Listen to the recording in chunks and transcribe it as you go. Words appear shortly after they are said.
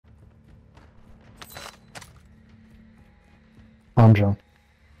I'm John.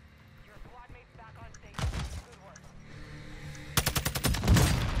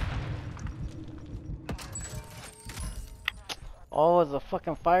 Oh, it's a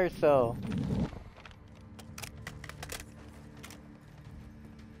fucking fire cell.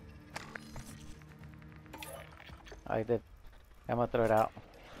 I did. I'm gonna throw it out.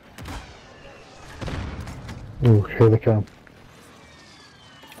 Ooh, here they come.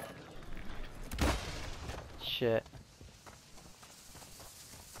 Shit.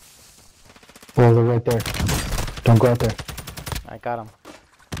 Well, they're right there. Don't go out there. I got him.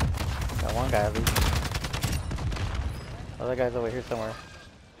 Got one guy at least. Other guy's over here somewhere.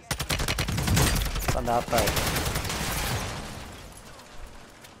 On the outside.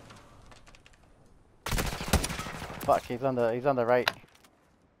 Fuck, he's on the right.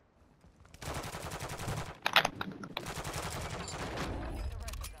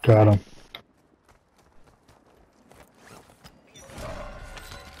 Got him.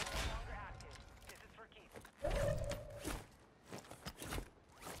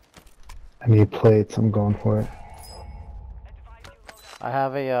 I need plates. I'm going for it. I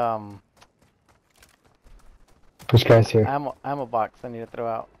have a This guy's here. ammo box I need to throw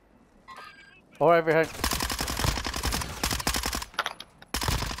out. Oh, over here.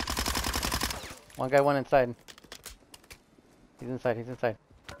 One guy went inside. He's inside, he's inside.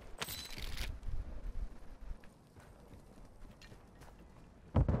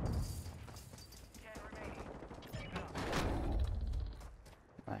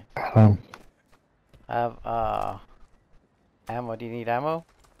 Nice. Got him. I have ammo. Do you need ammo?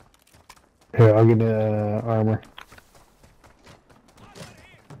 Here, I'll get armor.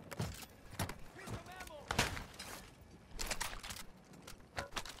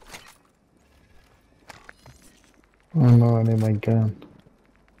 Oh no, I need my gun.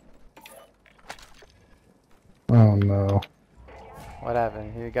 Oh no. What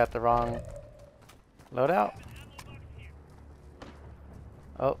happened? You got the wrong loadout?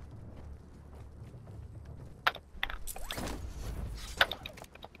 Oh.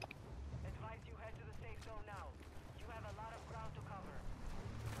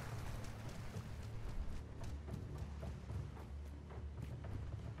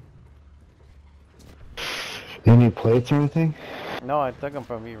 You need plates or anything? No, I took them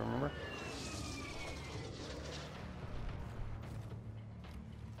from you, remember?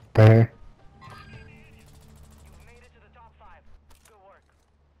 Right here. You've made it to the top 5. Good work.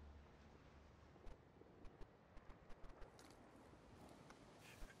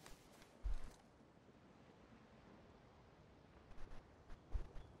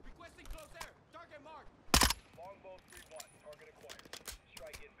 Requesting close air. Target marked. Longbow 3-1. Target acquired.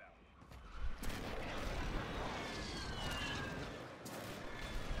 Strike inbound.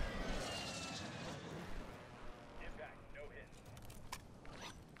 Impact. No hit.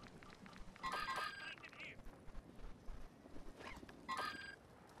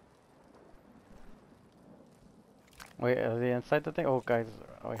 Wait, are they inside the thing? Oh, guys,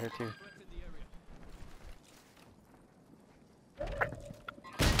 over here too.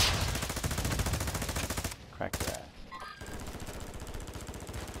 Crack their ass.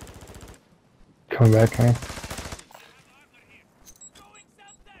 Coming back, huh?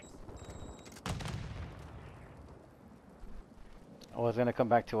 Oh, it's gonna come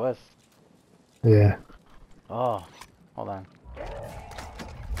back to us. Yeah. Oh, hold on.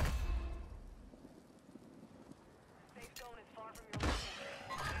 Safe zone is far from your location.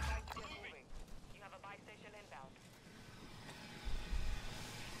 Stand by to get moving. You have a buy station inbound.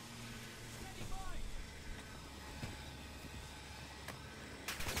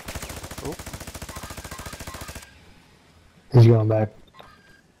 He's going back.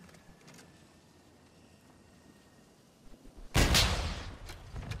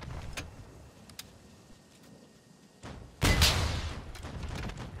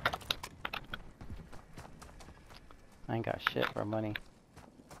 I ain't got shit for money.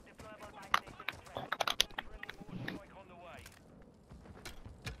 Deployable buy station is ready. Friendly moon strike on the way.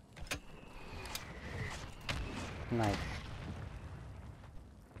 Nice.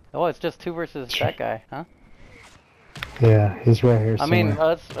 Oh, it's just 2 versus that guy, huh? Yeah, he's right here I somewhere. mean,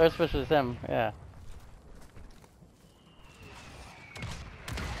 us versus them, yeah.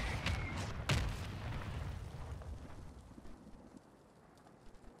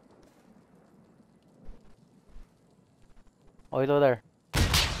 Oh, he's over there.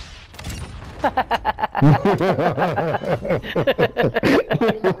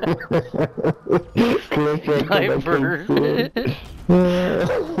 Sniper.